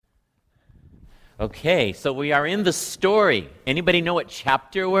Okay, so we are in the story. Anybody know what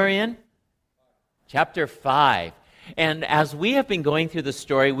chapter we're in? Chapter 5. And as we have been going through the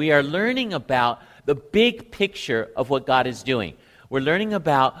story, we are learning about the big picture of what God is doing. We're learning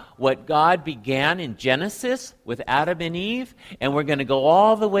about what God began in Genesis with Adam and Eve, and we're going to go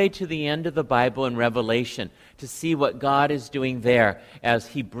all the way to the end of the Bible in Revelation to see what God is doing there as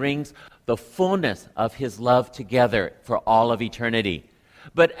He brings the fullness of His love together for all of eternity.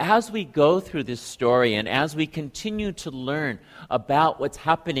 But as we go through this story and as we continue to learn about what's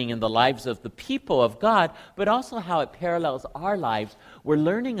happening in the lives of the people of God, but also how it parallels our lives, we're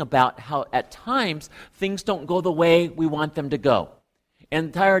learning about how at times things don't go the way we want them to go.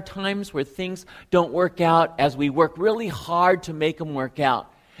 And there are times where things don't work out as we work really hard to make them work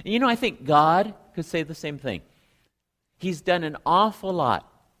out. And I think God could say the same thing. He's done an awful lot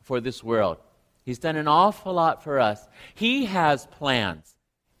for this world. He's done an awful lot for us. He has plans,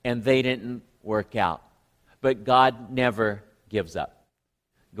 and they didn't work out. But God never gives up.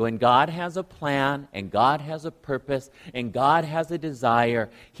 When God has a plan, and God has a purpose, and God has a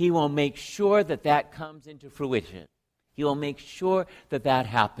desire, He will make sure that that comes into fruition. He will make sure that that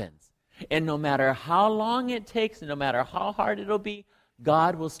happens. And no matter how long it takes, and no matter how hard it'll be,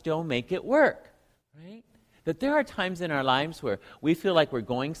 God will still make it work, right? That there are times in our lives where we feel like we're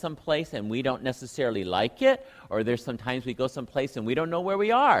going someplace and we don't necessarily like it, or there's sometimes we go someplace and we don't know where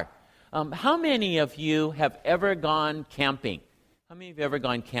we are. How many of you have ever gone camping? How many of you have ever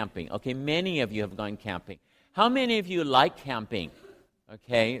gone camping? Okay, many of you have gone camping. How many of you like camping?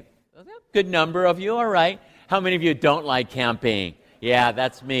 Okay, good number of you, all right. How many of you don't like camping? Yeah,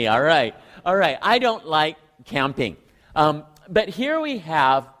 that's me, all right. All right, I don't like camping. But here we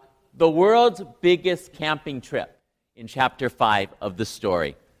have the world's biggest camping trip in chapter 5 of the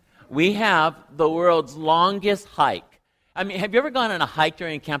story. We have the world's longest hike. I mean, have you ever gone on a hike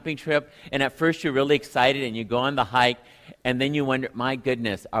during a camping trip, and at first you're really excited, and you go on the hike, and then you wonder, my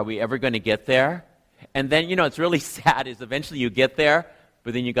goodness, are we ever going to get there? And then, it's really sad is eventually you get there,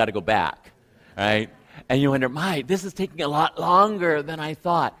 but then you got to go back, right? And you wonder, this is taking a lot longer than I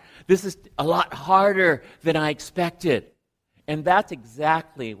thought. This is a lot harder than I expected. And that's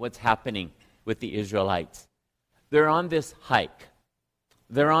exactly what's happening with the Israelites. They're on this hike.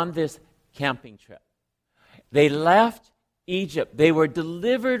 They're on this camping trip. They left Egypt. They were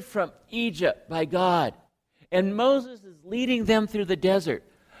delivered from Egypt by God. And Moses is leading them through the desert.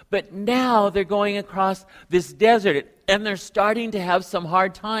 But now they're going across this desert, and they're starting to have some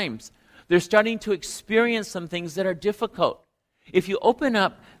hard times. They're starting to experience some things that are difficult. If you open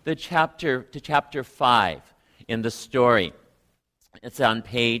up the chapter to chapter 5 in the story, it's on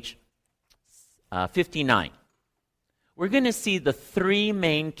page 59. We're going to see the three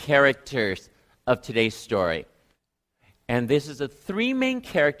main characters of today's story. And this is the three main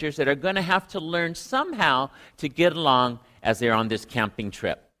characters that are going to have to learn somehow to get along as they're on this camping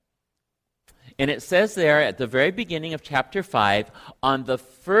trip. And it says there at the very beginning of chapter 5, on the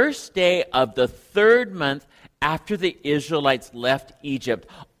first day of the third month after the Israelites left Egypt,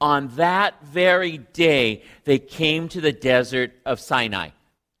 on that very day, they came to the desert of Sinai.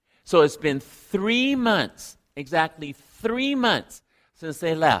 So it's been 3 months, exactly 3 months since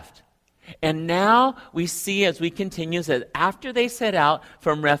they left. And now we see as we continue that after they set out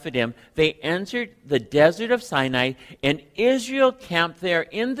from Rephidim, they entered the desert of Sinai, and Israel camped there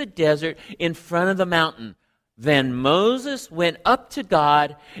in the desert in front of the mountain. Then Moses went up to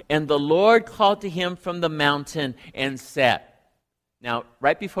God, and the Lord called to him from the mountain and said. Now,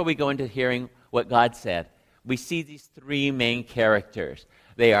 right before we go into hearing what God said, we see these three main characters.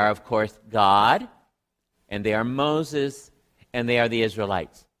 They are, of course, God, and they are Moses, and they are the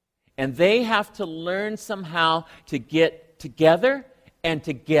Israelites. And they have to learn somehow to get together and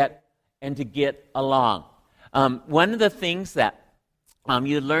to get along. One of the things that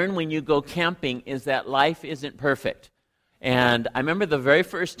you learn when you go camping is that life isn't perfect. And I remember the very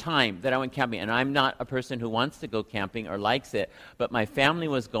first time that I went camping, and I'm not a person who wants to go camping or likes it, but my family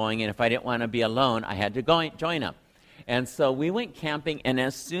was going, and if I didn't want to be alone, I had to join them. And so we went camping, and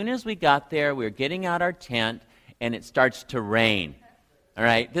as soon as we got there, we were getting out our tent, and it starts to rain. All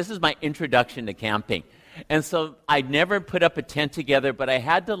right, this is my introduction to camping. And so I'd never put up a tent together, but I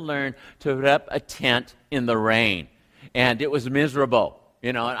had to learn to put up a tent in the rain. And it was miserable,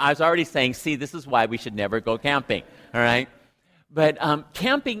 and I was already saying, see, this is why we should never go camping, all right? But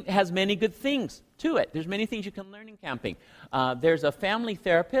camping has many good things to it. There's many things you can learn in camping. There's a family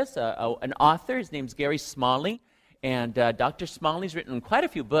therapist, an author, his name's Gary Smalley, and Dr. Smalley's written quite a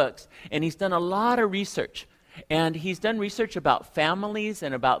few books, and he's done a lot of research. And he's done research about families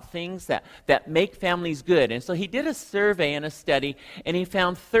and about things that make families good. And so he did a survey and a study, and he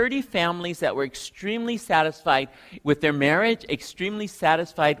found 30 families that were extremely satisfied with their marriage, extremely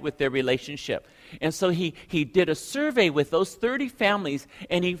satisfied with their relationship. And so he did a survey with those 30 families,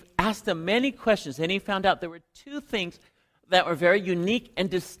 and he asked them many questions, and he found out there were two things that were very unique and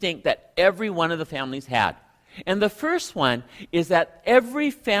distinct that every one of the families had. And the first one is that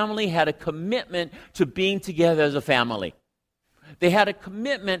every family had a commitment to being together as a family. They had a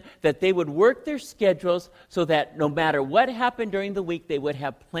commitment that they would work their schedules so that no matter what happened during the week, they would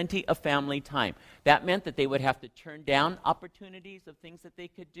have plenty of family time. That meant that they would have to turn down opportunities of things that they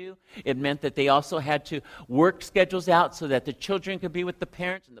could do. It meant that they also had to work schedules out so that the children could be with the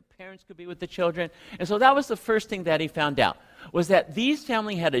parents and the parents could be with the children. And so that was the first thing that he found out, was that these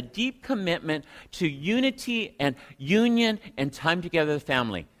families had a deep commitment to unity and union and time together as a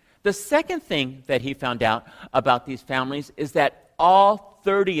family. The second thing that he found out about these families is that all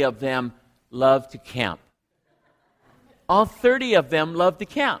 30 of them loved to camp. All 30 of them loved to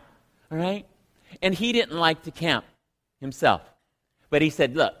camp, all right? And he didn't like to camp himself. But he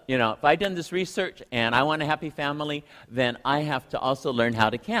said, look, if I've done this research and I want a happy family, then I have to also learn how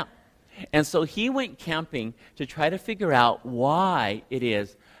to camp. And so he went camping to try to figure out why it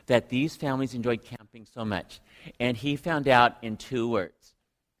is that these families enjoyed camping so much. And he found out in 2 words.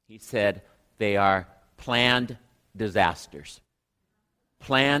 He said they are planned disasters.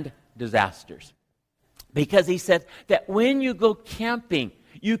 Planned disasters. Because he said that when you go camping,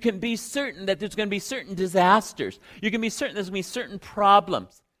 you can be certain that there's going to be certain disasters. You can be certain there's going to be certain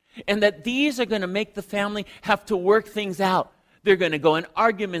problems. And that these are going to make the family have to work things out. They're going to go in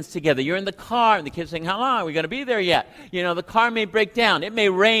arguments together. You're in the car, and the kid's saying, how long are we going to be there yet? The car may break down. It may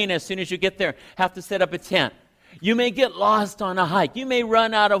rain as soon as you get there. Have to set up a tent. You may get lost on a hike. You may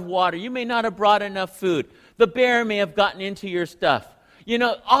run out of water. You may not have brought enough food. The bear may have gotten into your stuff.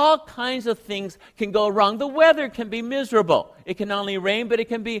 All kinds of things can go wrong. The weather can be miserable. It can only rain, but it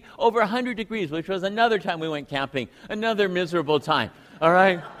can be over 100 degrees, which was another time we went camping. Another miserable time. All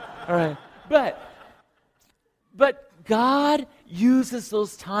right? All right. But God uses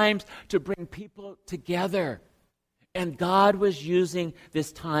those times to bring people together. And God was using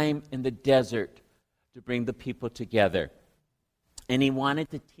this time in the desert to bring the people together. And he wanted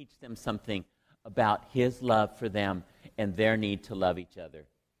to teach them something about his love for them and their need to love each other.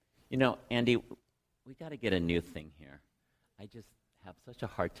 Andy, we got to get a new thing here. I just have such a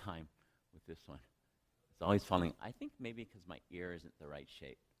hard time with this one. It's always falling. I think maybe because my ear isn't the right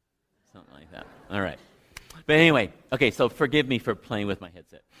shape. Something like that. All right. But anyway, okay, so forgive me for playing with my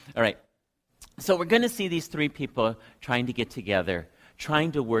headset. All right. So we're going to see these 3 people trying to get together,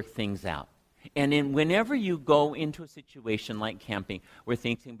 trying to work things out. And whenever you go into a situation like camping where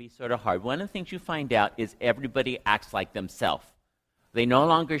things can be sort of hard, one of the things you find out is everybody acts like themselves. They no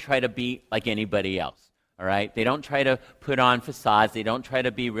longer try to be like anybody else, all right? They don't try to put on facades. They don't try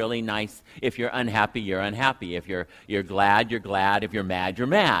to be really nice. If you're unhappy, you're unhappy. If you're glad, you're glad. If you're mad, you're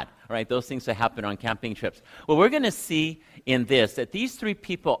mad, all right? Those things that happen on camping trips. Well, we're going to see in this that these 3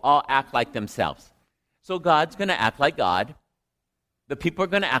 people all act like themselves. So God's going to act like God. The people are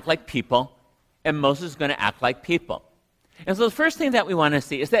going to act like people. And Moses is going to act like people. And so the first thing that we want to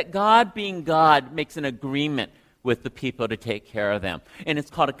see is that God, being God, makes an agreement with the people to take care of them. And it's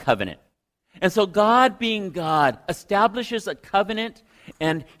called a covenant. And so God, being God, establishes a covenant,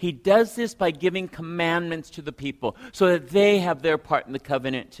 and he does this by giving commandments to the people so that they have their part in the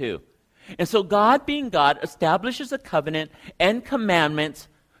covenant too. And so God, being God, establishes a covenant and commandments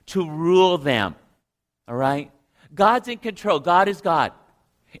to rule them. All right? God's in control. God is God.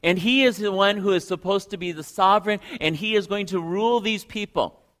 And he is the one who is supposed to be the sovereign, and he is going to rule these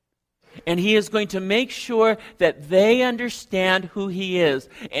people. And he is going to make sure that they understand who he is.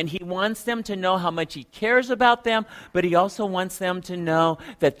 And he wants them to know how much he cares about them, but he also wants them to know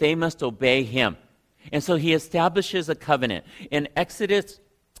that they must obey him. And so he establishes a covenant. In Exodus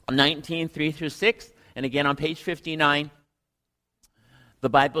 19, 3 through 6, and again on page 59, the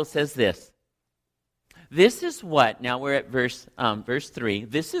Bible says this. This is what, now we're at verse 3,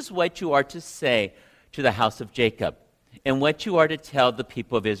 this is what you are to say to the house of Jacob, and what you are to tell the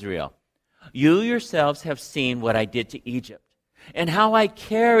people of Israel. You yourselves have seen what I did to Egypt, and how I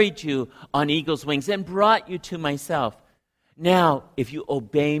carried you on eagle's wings and brought you to myself. Now, if you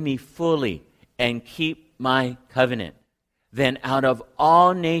obey me fully and keep my covenant, then out of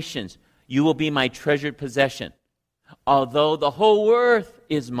all nations you will be my treasured possession. Although the whole earth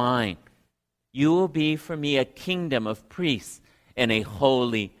is mine, you will be for me a kingdom of priests and a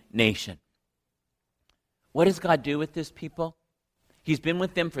holy nation. What does God do with this people? He's been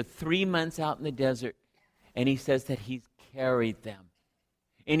with them for 3 months out in the desert. And he says that he's carried them.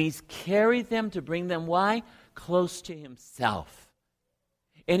 And he's carried them to bring them, why? Close to himself.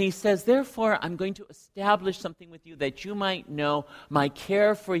 And he says, therefore, I'm going to establish something with you that you might know my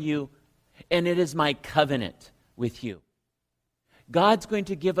care for you, and it is my covenant with you. God's going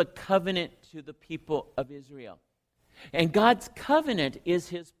to give a covenant to the people of Israel. And God's covenant is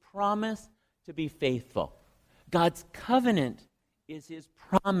his promise to be faithful. God's covenant is his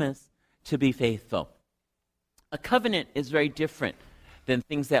promise to be faithful. A covenant is very different than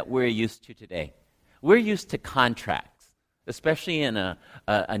things that we're used to today. We're used to contracts, especially in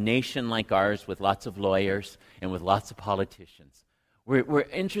a nation like ours with lots of lawyers and with lots of politicians. We're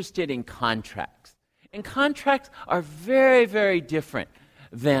interested in contracts. And contracts are very, very different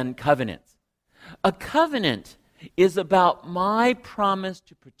than covenants. A covenant is about my promise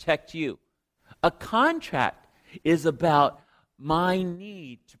to protect you. A contract is about my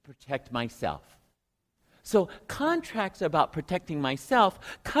need to protect myself. So contracts are about protecting myself.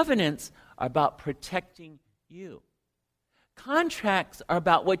 Covenants are about protecting you. Contracts are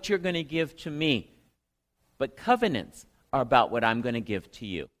about what you're going to give to me. But covenants are about what I'm going to give to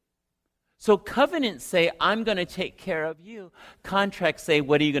you. So covenants say, I'm going to take care of you. Contracts say,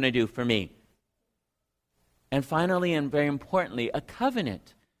 what are you going to do for me? And finally, and very importantly, a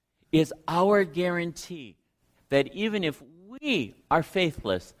covenant is our guarantee that even if we are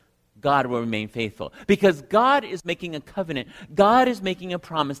faithless, God will remain faithful. Because God is making a covenant. God is making a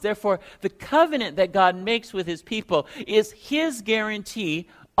promise. Therefore, the covenant that God makes with his people is his guarantee,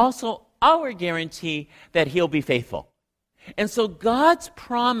 also our guarantee that he'll be faithful. And so God's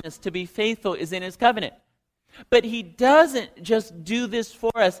promise to be faithful is in his covenant. But he doesn't just do this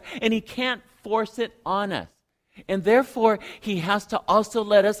for us, and he can't force it on us. And therefore, he has to also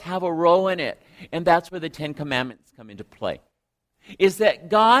let us have a role in it. And that's where the Ten Commandments come into play. Is that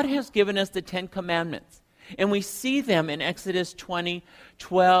God has given us the Ten Commandments. And we see them in Exodus 20,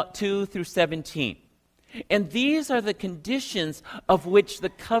 2 through 17. And these are the conditions of which the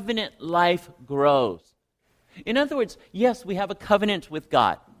covenant life grows. In other words, yes, we have a covenant with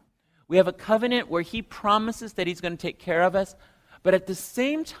God. We have a covenant where he promises that he's going to take care of us. But at the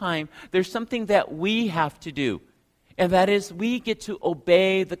same time, there's something that we have to do. And that is, we get to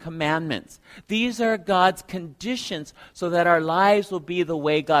obey the commandments. These are God's conditions so that our lives will be the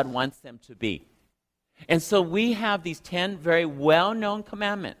way God wants them to be. And so we have these 10 very well-known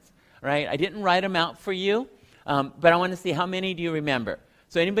commandments, right? I didn't write them out for you, but I want to see how many do you remember.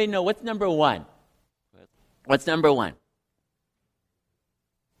 So anybody know what's number 1? What's number 1?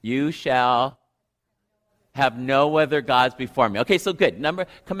 You shall have no other gods before me. Okay, so good.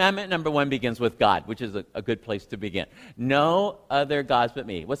 Commandment number 1 begins with God, which is a good place to begin. No other gods but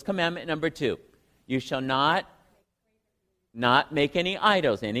me. What's commandment number 2? You shall not make any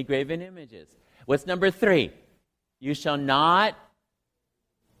idols, any graven images. What's number 3? You shall not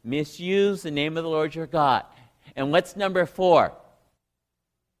misuse the name of the Lord your God. And what's number 4?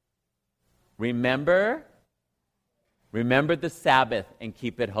 Remember the Sabbath and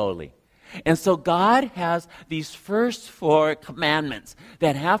keep it holy. And so God has these first 4 commandments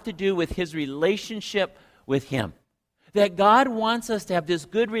that have to do with his relationship with him. That God wants us to have this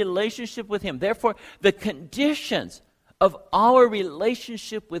good relationship with him. Therefore, the conditions of our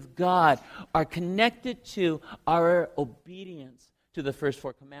relationship with God are connected to our obedience to the first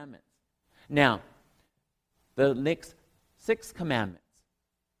 4 commandments. Now, the next 6 commandments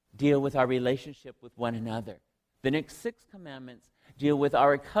deal with our relationship with one another. The next 6 commandments deal with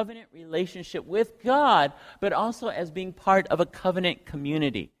our covenant relationship with God, but also as being part of a covenant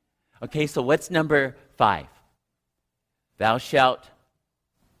community. Okay, so what's number 5? Thou shalt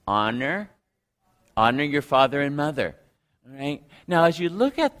honor your father and mother. All right? Now, as you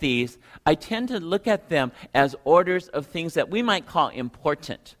look at these, I tend to look at them as orders of things that we might call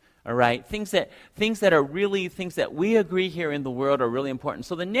important. All right? Things that are really things that we agree here in the world are really important.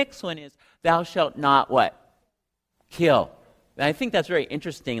 So the next one is, thou shalt not what? Kill. And I think that's very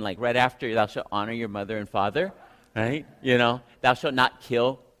interesting, like right after thou shalt honor your mother and father, right? You know, thou shalt not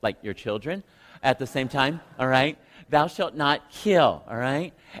kill, like your children at the same time, all right? Thou shalt not kill, all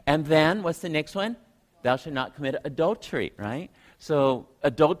right? And then, what's the next one? Thou shalt not commit adultery, right? So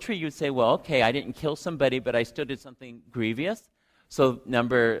adultery, you'd say, well, okay, I didn't kill somebody, but I still did something grievous. So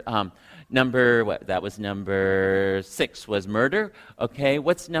number 6 was murder, okay?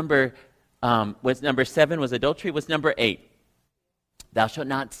 What's number 7 was adultery. What's number 8? Thou shalt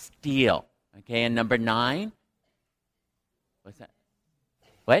not steal. Okay, and number 9? What's that?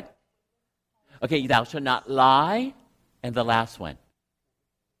 What? Okay, thou shalt not lie. And the last one,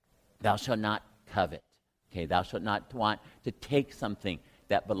 thou shalt not covet. Okay, thou shalt not want to take something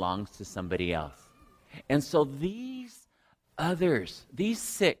that belongs to somebody else. And so these others, these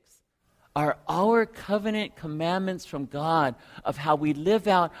 6, are our covenant commandments from God of how we live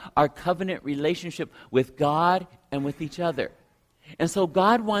out our covenant relationship with God and with each other. And so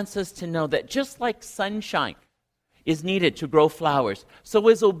God wants us to know that just like sunshine is needed to grow flowers, so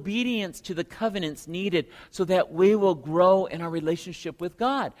is obedience to the covenants needed so that we will grow in our relationship with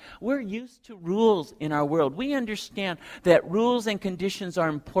God. We're used to rules in our world. We understand that rules and conditions are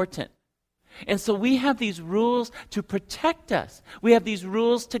important. And so we have these rules to protect us. We have these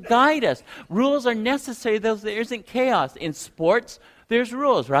rules to guide us. Rules are necessary, though there isn't chaos. In sports, there's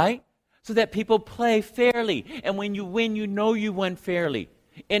rules, right? So that people play fairly. And when you win, you know you won fairly.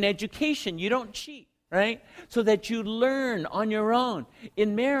 In education, you don't cheat, right? So that you learn on your own.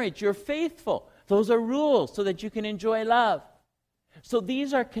 In marriage, you're faithful. Those are rules so that you can enjoy love. So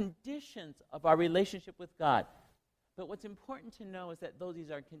these are conditions of our relationship with God. But what's important to know is that though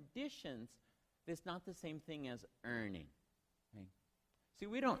these are conditions, it's not the same thing as earning. Right? See,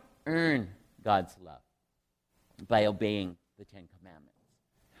 we don't earn God's love by obeying the 10 Commandments.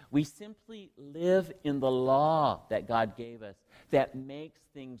 We simply live in the law that God gave us that makes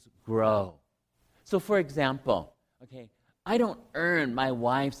things grow. So, for example, I don't earn my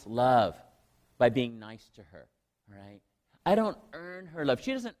wife's love by being nice to her, right? I don't earn her love.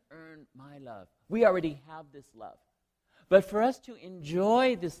 She doesn't earn my love. We already have this love. But for us to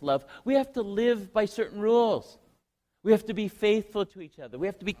enjoy this love, we have to live by certain rules. We have to be faithful to each other. We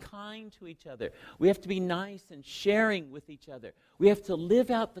have to be kind to each other. We have to be nice and sharing with each other. We have to live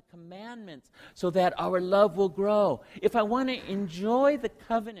out the commandments so that our love will grow. If I want to enjoy the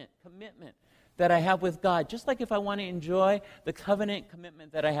covenant commitment that I have with God, just like if I want to enjoy the covenant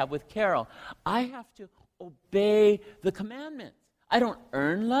commitment that I have with Carol, I have to obey the commandments. I don't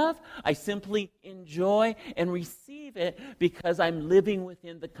earn love. I simply enjoy and receive it because I'm living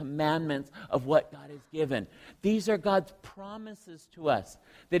within the commandments of what God has given. These are God's promises to us,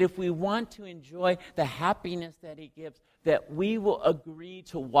 that if we want to enjoy the happiness that He gives, that we will agree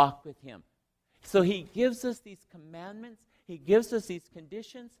to walk with Him. So He gives us these commandments. He gives us these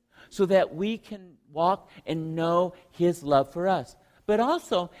conditions so that we can walk and know His love for us. But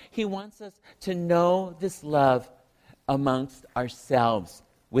also, He wants us to know this love amongst ourselves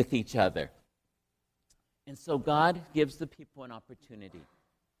with each other. And so God gives the people an opportunity.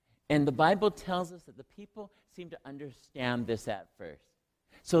 And the Bible tells us that the people seem to understand this at first.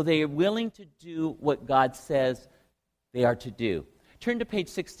 So they are willing to do what God says they are to do. Turn to page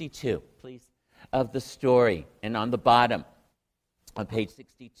 62, please, of the story, and on the bottom of page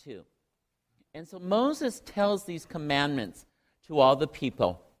 62. And so Moses tells these commandments to all the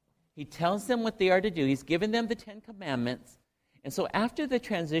people. He tells them what they are to do. He's given them the 10 Commandments. And so after the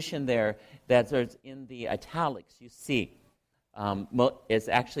transition there, that's in the italics, you see, it's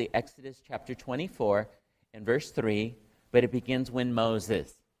actually Exodus chapter 24 and verse 3, but it begins when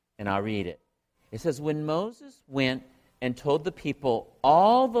Moses, and I'll read it. It says, when Moses went and told the people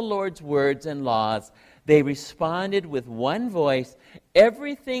all the Lord's words and laws, they responded with one voice,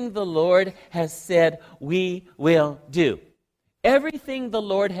 everything the Lord has said, we will do. Everything the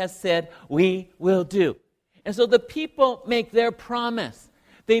Lord has said, we will do. And so the people make their promise.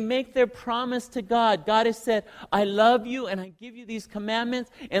 They make their promise to God. God has said, I love you and I give you these commandments.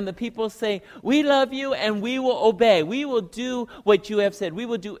 And the people say, we love you and we will obey. We will do what you have said. We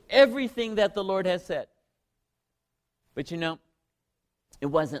will do everything that the Lord has said. But it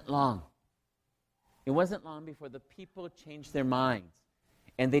wasn't long. It wasn't long before the people changed their minds.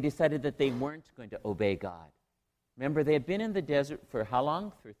 And they decided that they weren't going to obey God. Remember, they had been in the desert for how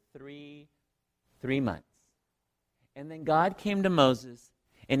long? For three months. And then God came to Moses,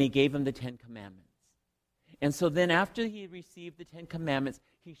 and He gave him the 10 Commandments. And so then after he received the 10 Commandments,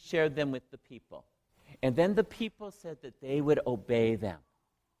 He shared them with the people. And then the people said that they would obey them.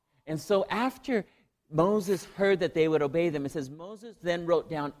 And so after Moses heard that they would obey them, it says Moses then wrote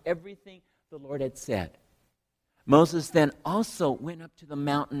down everything the Lord had said. Moses then also went up to the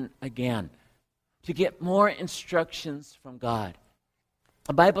mountain again to get more instructions from God.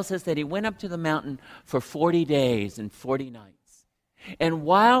 The Bible says that he went up to the mountain for 40 days and 40 nights. And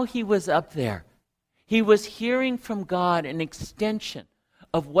while he was up there, he was hearing from God an extension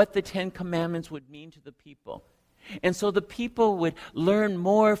of what the 10 Commandments would mean to the people. And so the people would learn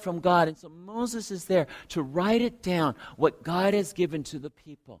more from God. And so Moses is there to write it down, what God has given to the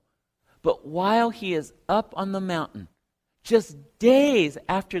people. But while he is up on the mountain, just days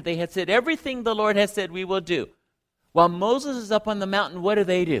after they had said everything the Lord has said we will do, while Moses is up on the mountain, what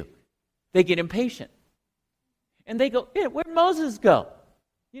do? They get impatient. And they go, where'd Moses go?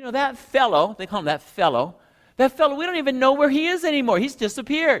 That fellow, they call him that fellow, we don't even know where he is anymore. He's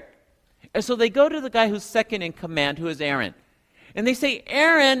disappeared. And so they go to the guy who's second in command, who is Aaron. And they say,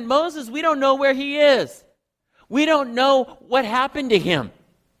 Aaron, Moses, we don't know where he is. We don't know what happened to him.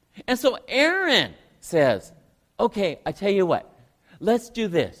 And so Aaron says, okay, I tell you what, let's do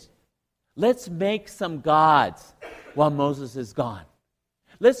this. Let's make some gods while Moses is gone.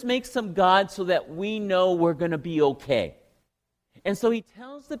 Let's make some gods so that we know we're going to be okay. And so he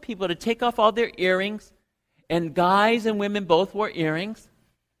tells the people to take off all their earrings, and guys and women both wore earrings.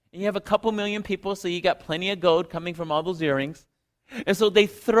 And you have a couple million people, so you got plenty of gold coming from all those earrings. And so they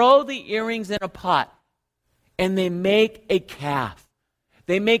throw the earrings in a pot, and they make a calf.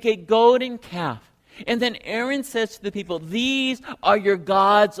 They make a golden calf. And then Aaron says to the people, these are your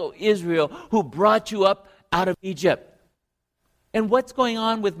gods, O Israel, who brought you up out of Egypt. And what's going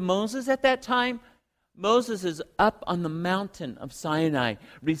on with Moses at that time? Moses is up on the mountain of Sinai,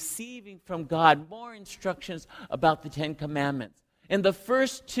 receiving from God more instructions about the Ten Commandments. And the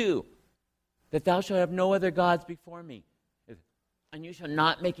first two, that thou shalt have no other gods before me, and you shall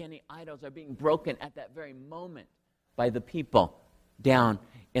not make any idols, are being broken at that very moment by the people down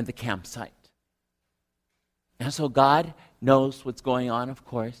in the campsite. And so God knows what's going on, of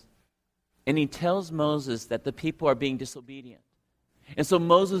course. And he tells Moses that the people are being disobedient. And so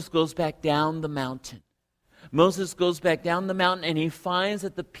Moses goes back down the mountain. Moses goes back down the mountain, and he finds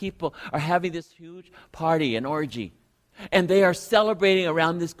that the people are having this huge party, an orgy. And they are celebrating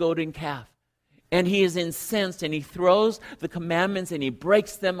around this golden calf. And he is incensed, and he throws the commandments, and he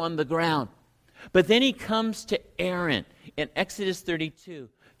breaks them on the ground. But then he comes to Aaron in Exodus 32,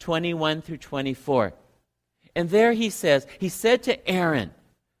 21 through 24. And there he says, he said to Aaron,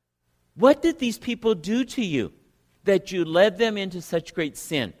 what did these people do to you, that you led them into such great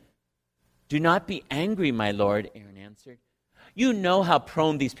sin? Do not be angry, my lord, Aaron answered. You know how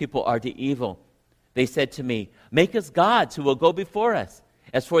prone these people are to evil. They said to me, make us gods who will go before us.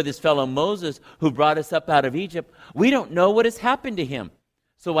 As for this fellow Moses, who brought us up out of Egypt, we don't know what has happened to him.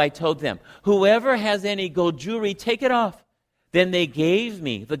 So I told them, whoever has any gold jewelry, take it off. Then they gave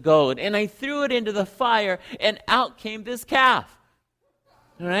me the gold, and I threw it into the fire, and out came this calf.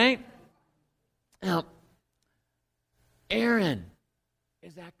 All right? Now, Aaron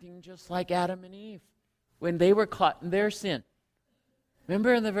is acting just like Adam and Eve when they were caught in their sin.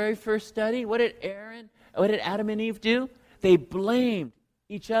 Remember in the very first study, what did Adam and Eve do? They blamed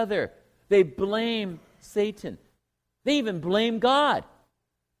each other. They blamed Satan. They even blamed God.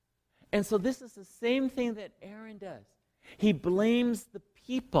 And so this is the same thing that Aaron does. He blames the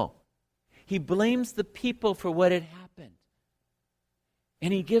people. He blames the people for what had happened.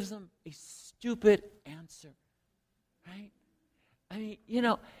 And he gives them a stupid answer. Right? I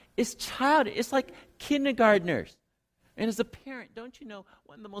mean, it's like kindergartners. And as a parent, don't you know,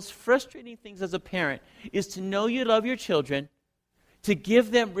 one of the most frustrating things as a parent is to know you love your children, to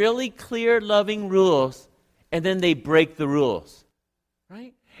give them really clear, loving rules, and then they break the rules.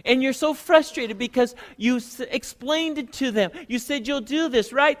 Right? And you're so frustrated because you explained it to them. You said, you'll do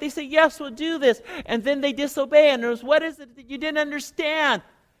this, right? They say, yes, we'll do this. And then they disobey. And there's, what is it that you didn't understand?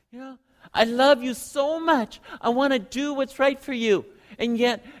 I love you so much. I want to do what's right for you. And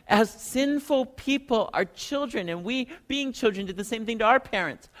yet, as sinful people, our children, and we being children did the same thing to our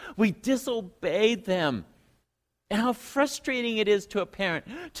parents. We disobeyed them. And how frustrating it is to a parent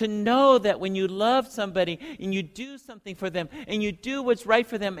to know that when you love somebody and you do something for them and you do what's right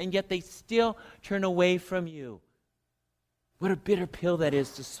for them, and yet they still turn away from you. What a bitter pill that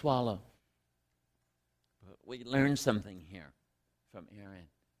is to swallow. But we learn something here from Aaron.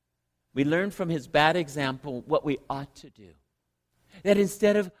 We learn from his bad example what we ought to do. That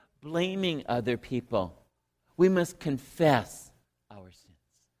instead of blaming other people, we must confess our sins.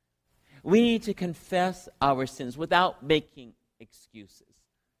 We need to confess our sins without making excuses.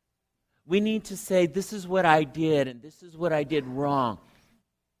 We need to say, this is what I did and this is what I did wrong,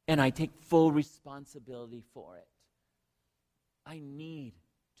 and I take full responsibility for it. I need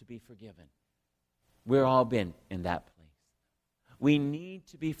to be forgiven. We've all been in that place. We need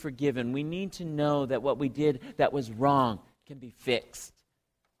to be forgiven. We need to know that what we did that was wrong can be fixed.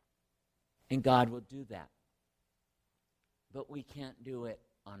 And God will do that. But we can't do it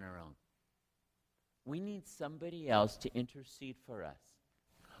on our own. We need somebody else to intercede for us.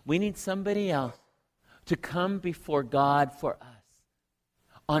 We need somebody else to come before God for us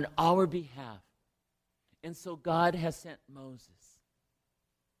on our behalf. And so God has sent Moses.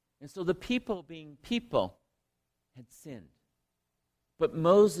 And so the people being people had sinned. But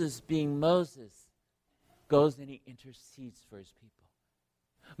Moses being Moses goes and he intercedes for his people.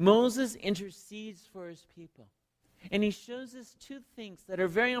 Moses intercedes for his people. And he shows us two things that are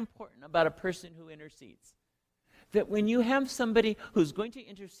very important about a person who intercedes. that when you have somebody who's going to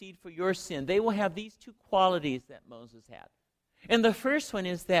intercede for your sin, they will have these two qualities that Moses had. And the first one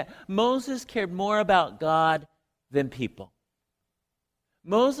is that Moses cared more about God than people.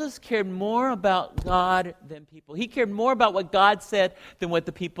 Moses cared more about God than people. He cared more about what God said than what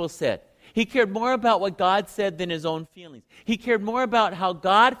the people said. He cared more about what God said than his own feelings. He cared more about how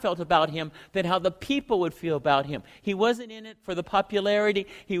God felt about him than how the people would feel about him. He wasn't in it for the popularity.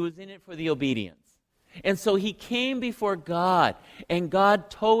 He was in it for the obedience. And so he came before God, and God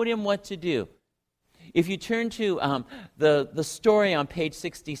told him what to do. If you turn to the story on page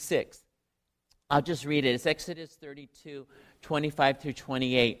 66, I'll just read it. It's Exodus 32, 25 through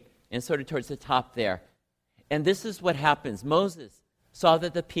 28, and sort of towards the top there. And this is what happens. Moses saw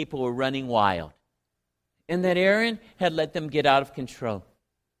that the people were running wild, and that Aaron had let them get out of control,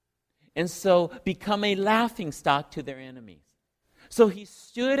 and so become a laughingstock to their enemies. So he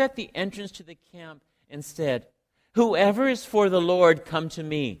stood at the entrance to the camp and said, "Whoever is for the Lord, come to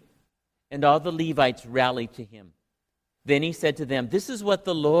me." And all the Levites rallied to him. Then he said to them, "This is what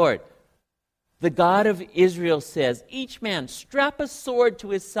the Lord, the God of Israel, says. Each man strap a sword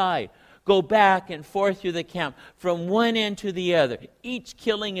to his side. Go back and forth through the camp from one end to the other, each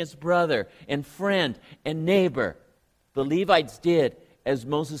killing his brother and friend and neighbor." The Levites did as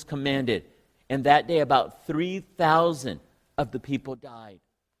Moses commanded, and that day about 3,000 of the people died.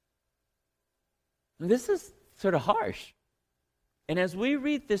 And this is sort of harsh. And as we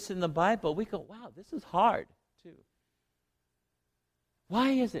read this in the Bible, we go, wow, this is hard too. Why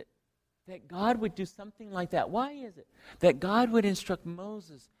is it that God would do something like that? Why is it that God would instruct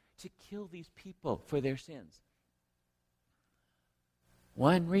Moses to kill these people for their sins?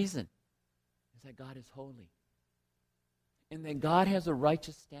 One reason is that God is holy, and that God has a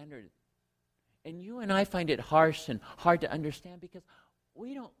righteous standard. And you and I find it harsh and hard to understand because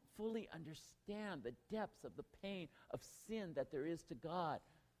we don't fully understand the depths of the pain of sin that there is to God.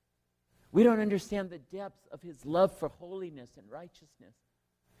 We don't understand the depths of his love for holiness and righteousness.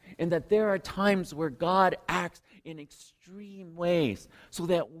 And that there are times where God acts in extreme ways so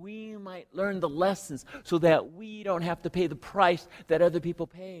that we might learn the lessons, so that we don't have to pay the price that other people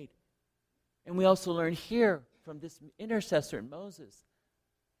paid. And we also learn here from this intercessor, Moses,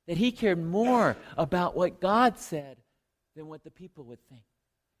 that he cared more about what God said than what the people would think.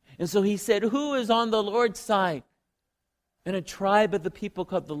 And so he said, "Who is on the Lord's side?" And a tribe of the people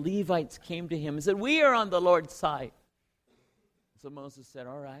called the Levites came to him and said, "We are on the Lord's side." So Moses said,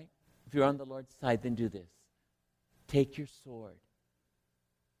 "All right, if you're on the Lord's side, then do this. Take your sword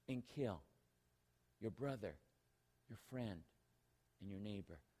and kill your brother, your friend, and your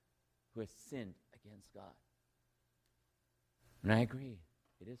neighbor who has sinned against God." And I agree,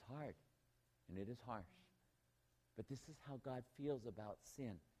 it is hard and it is harsh. But this is how God feels about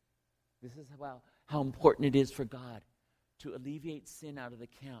sin. This is how important it is for God to alleviate sin out of the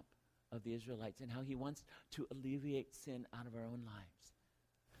camp of the Israelites, and how he wants to alleviate sin out of our own lives.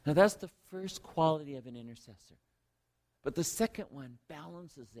 Now that's the first quality of an intercessor. But the second one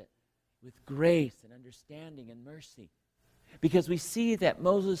balances it with grace and understanding and mercy. Because we see that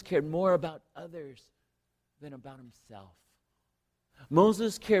Moses cared more about others than about himself.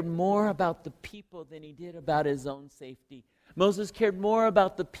 Moses cared more about the people than he did about his own safety. Moses cared more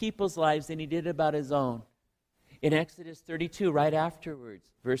about the people's lives than he did about his own. In Exodus 32, right afterwards,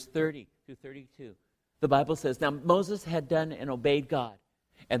 verse 30 through 32, the Bible says, "Now Moses had done and obeyed God,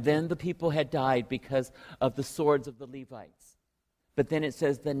 and then the people had died because of the swords of the Levites." But then it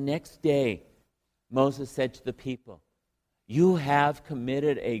says, "The next day Moses said to the people, 'You have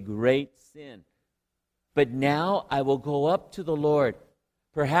committed a great sin. But now I will go up to the Lord.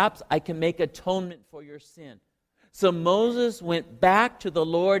 Perhaps I can make atonement for your sin.' So Moses went back to the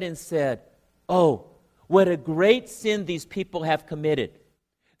Lord and said, 'Oh, what a great sin these people have committed.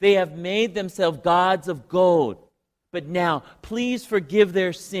 They have made themselves gods of gold. But now, please forgive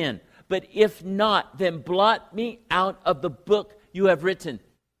their sin. But if not, then blot me out of the book you have written.'"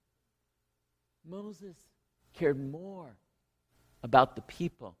 Moses cared more about the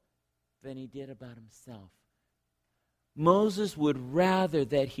people than he did about himself. Moses would rather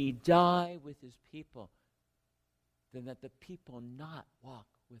that he die with his people than that the people not walk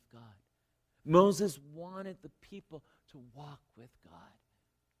with God. Moses wanted the people to walk with God.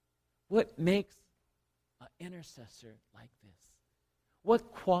 What makes an intercessor like this?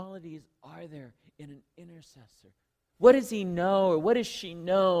 What qualities are there in an intercessor? What does he know, or what does she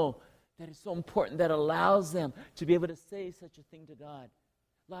know that is so important that allows them to be able to say such a thing to God?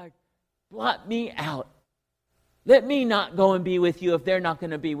 "Lord, blot me out. Let me not go and be with you if they're not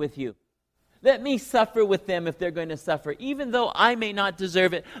going to be with you. Let me suffer with them if they're going to suffer. Even though I may not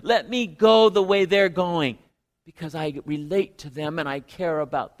deserve it, let me go the way they're going, because I relate to them and I care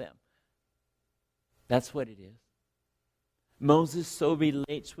about them. That's what it is. Moses so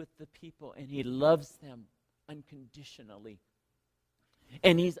relates with the people, and he loves them unconditionally.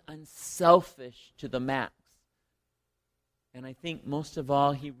 And he's unselfish to the max. And I think most of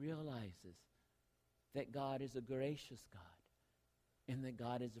all, he realizes that God is a gracious God, and that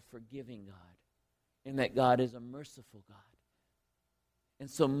God is a forgiving God, and that God is a merciful God. And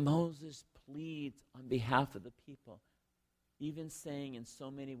so Moses pleads on behalf of the people, even saying in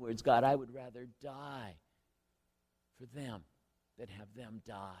so many words, God, I would rather die for them than have them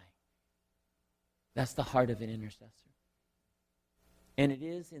die. That's the heart of an intercessor. And it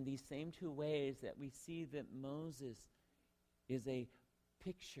is in these same two ways that we see that Moses is a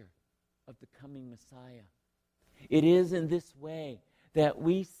picture of the coming Messiah. It is in this way that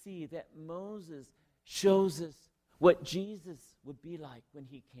we see that Moses shows us what Jesus would be like when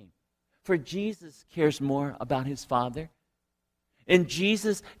he came. For Jesus cares more about his Father. And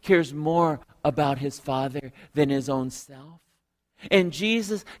Jesus cares more about his Father than his own self. And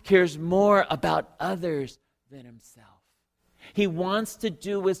Jesus cares more about others than himself. He wants to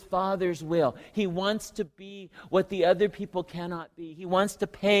do his Father's will. He wants to be what the other people cannot be. He wants to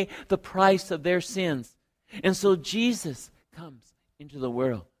pay the price of their sins. And so Jesus comes into the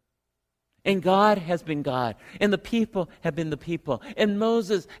world. And God has been God. And the people have been the people. And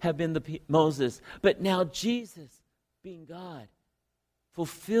Moses have been Moses. But now Jesus, being God,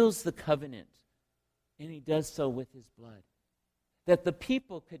 fulfills the covenant. And he does so with his blood. That the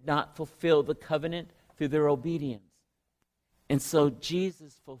people could not fulfill the covenant through their obedience. And so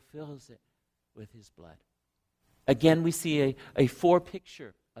Jesus fulfills it with his blood. Again, we see a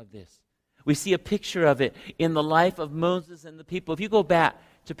forepicture of this. We see a picture of it in the life of Moses and the people. If you go back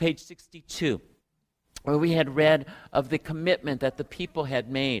to page 62, where we had read of the commitment that the people had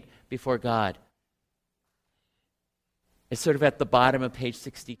made before God. It's sort of at the bottom of page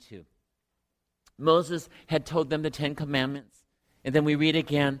 62. Moses had told them the 10 Commandments. And then we read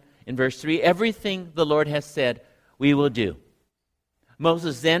again in verse 3, everything the Lord has said, we will do.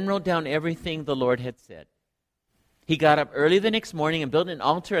 Moses then wrote down everything the Lord had said. He got up early the next morning and built an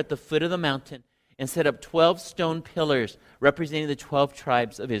altar at the foot of the mountain and set up 12 stone pillars representing the 12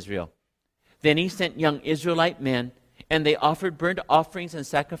 tribes of Israel. Then he sent young Israelite men, and they offered burnt offerings and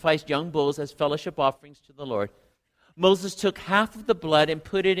sacrificed young bulls as fellowship offerings to the Lord. Moses took half of the blood and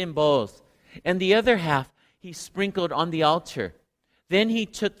put it in bowls, and the other half he sprinkled on the altar. Then he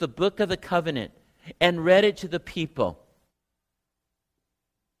took the book of the covenant and read it to the people.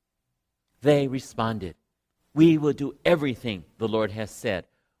 They responded, we will do everything the Lord has said.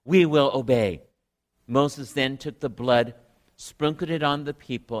 We will obey. Moses then took the blood, sprinkled it on the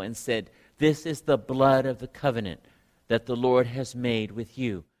people, and said, this is the blood of the covenant that the Lord has made with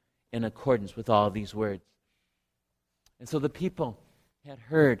you in accordance with all these words. And so the people had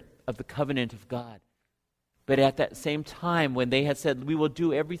heard of the covenant of God. But at that same time, when they had said, we will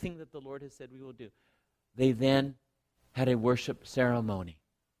do everything that the Lord has said we will do, they then had a worship ceremony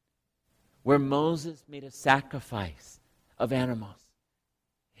where Moses made a sacrifice of animals.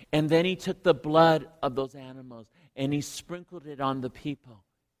 And then he took the blood of those animals and he sprinkled it on the people.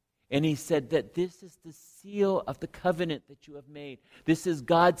 And he said that this is the seal of the covenant that you have made. This is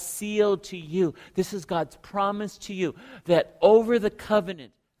God's seal to you. This is God's promise to you that over the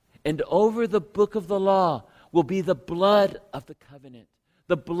covenant and over the book of the law will be the blood of the covenant.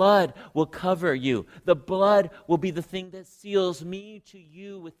 The blood will cover you. The blood will be the thing that seals me to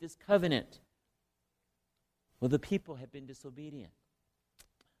you with this covenant. Well, the people had been disobedient,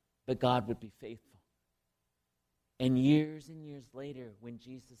 but God would be faithful. And years later, when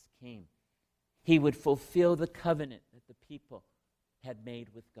Jesus came, he would fulfill the covenant that the people had made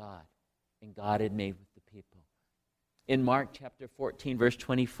with God, and God had made with the people. In Mark chapter 14, verse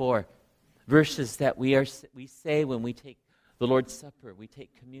 24, verses that we say when we take the Lord's Supper, we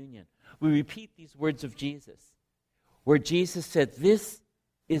take communion. We repeat these words of Jesus, where Jesus said, this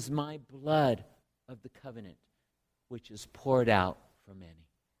is my blood of the covenant, which is poured out for many.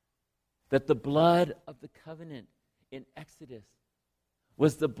 That the blood of the covenant in Exodus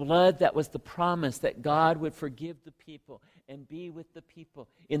was the blood that was the promise that God would forgive the people and be with the people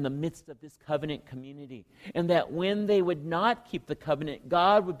in the midst of this covenant community. And that when they would not keep the covenant,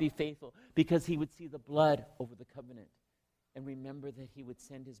 God would be faithful because he would see the blood over the covenant. And remember that he would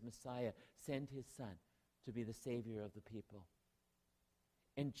send his Messiah, send his Son to be the Savior of the people.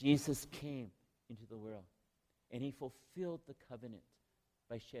 And Jesus came into the world, and he fulfilled the covenant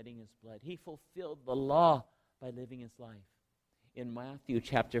by shedding his blood. He fulfilled the law by living his life. In Matthew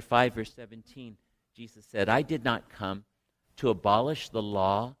chapter 5, verse 17, Jesus said, I did not come to abolish the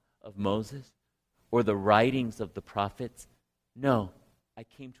law of Moses or the writings of the prophets? No, I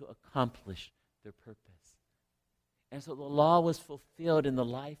came to accomplish their purpose. And so the law was fulfilled in the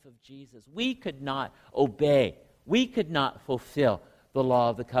life of Jesus. We could not obey. We could not fulfill the law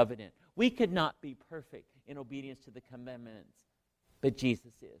of the covenant. We could not be perfect in obedience to the commandments. But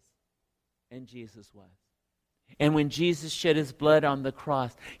Jesus is. And Jesus was. And when Jesus shed his blood on the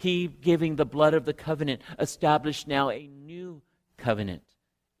cross, he, giving the blood of the covenant, established now a new covenant,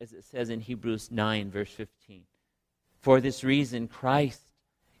 as it says in Hebrews 9, verse 15. For this reason, Christ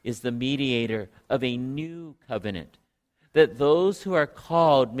is the mediator of a new covenant, that those who are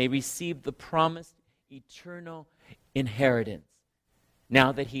called may receive the promised eternal inheritance,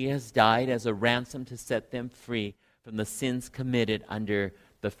 now that he has died as a ransom to set them free from the sins committed under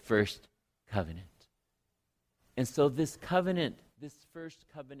the first covenant. And so this covenant, this first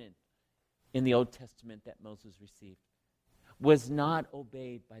covenant in the Old Testament that Moses received, was not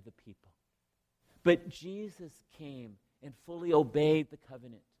obeyed by the people. But Jesus came and fully obeyed the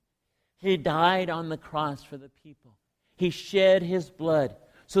covenant. He died on the cross for the people. He shed his blood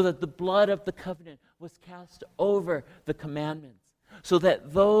so that the blood of the covenant was cast over the commandments, so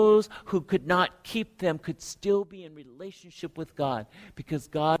that those who could not keep them could still be in relationship with God, because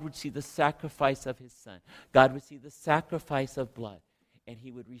God would see the sacrifice of his Son. God would see the sacrifice of blood, and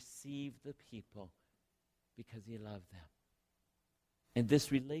he would receive the people because he loved them. And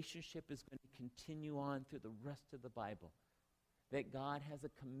this relationship is going to continue on through the rest of the Bible, that God has a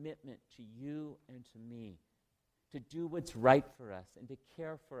commitment to you and to me to do what's right for us and to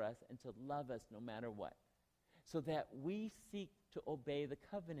care for us and to love us no matter what, so that we seek to obey the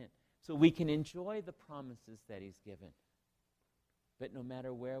covenant so we can enjoy the promises that he's given. But no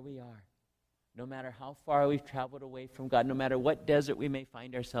matter where we are, no matter how far we've traveled away from God, no matter what desert we may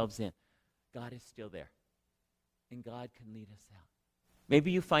find ourselves in, God is still there, and God can lead us out.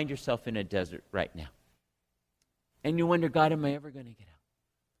 Maybe you find yourself in a desert right now, and you wonder, God, am I ever going to get out?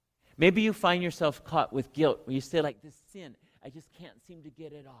 Maybe you find yourself caught with guilt, where you say, like, this sin, I just can't seem to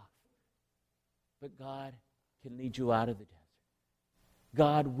get it off. But God can lead you out of the desert.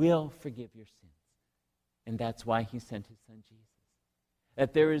 God will forgive your sins. And that's why he sent his Son Jesus.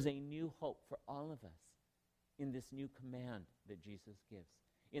 That there is a new hope for all of us in this new command that Jesus gives,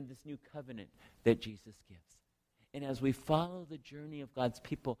 in this new covenant that Jesus gives. And as we follow the journey of God's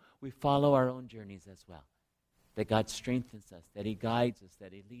people, we follow our own journeys as well. That God strengthens us, that he guides us,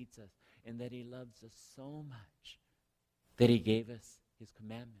 that he leads us, and that he loves us so much that he gave us his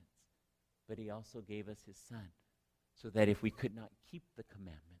commandments, but he also gave us his Son, so that if we could not keep the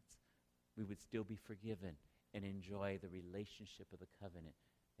commandments, we would still be forgiven and enjoy the relationship of the covenant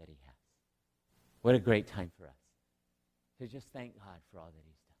that he has. What a great time for us to just thank God for all that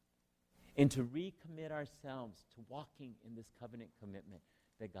he's done, and to recommit ourselves to walking in this covenant commitment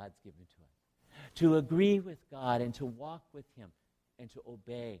that God's given to us. To agree with God and to walk with him and to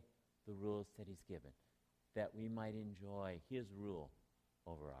obey the rules that he's given, that we might enjoy his rule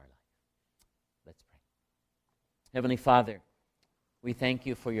over our life. Let's pray. Heavenly Father, we thank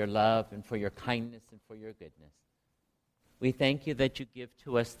you for your love and for your kindness and for your goodness. We thank you that you give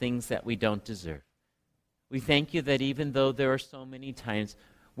to us things that we don't deserve. We thank you that even though there are so many times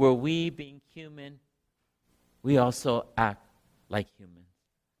where we, being human, we also act like humans.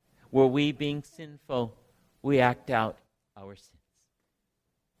 Where we, being sinful, we act out our sins.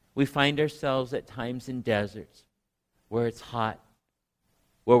 We find ourselves at times in deserts where it's hot,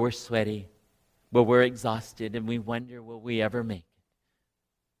 where we're sweaty, where we're exhausted, and we wonder, will we ever make it?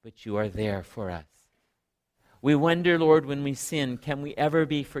 But you are there for us. We wonder, Lord, when we sin, can we ever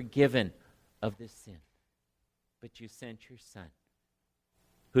be forgiven of this sin? But you sent your Son,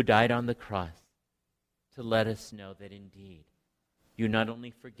 who died on the cross, to let us know that indeed you not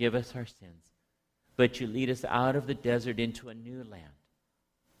only forgive us our sins, but you lead us out of the desert into a new land,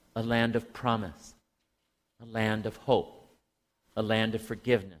 a land of promise, a land of hope, a land of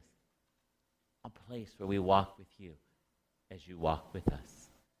forgiveness, a place where we walk with you as you walk with us.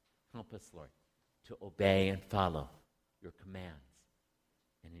 Help us, Lord, to obey and follow your commands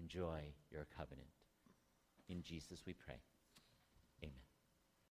and enjoy your covenant. In Jesus we pray.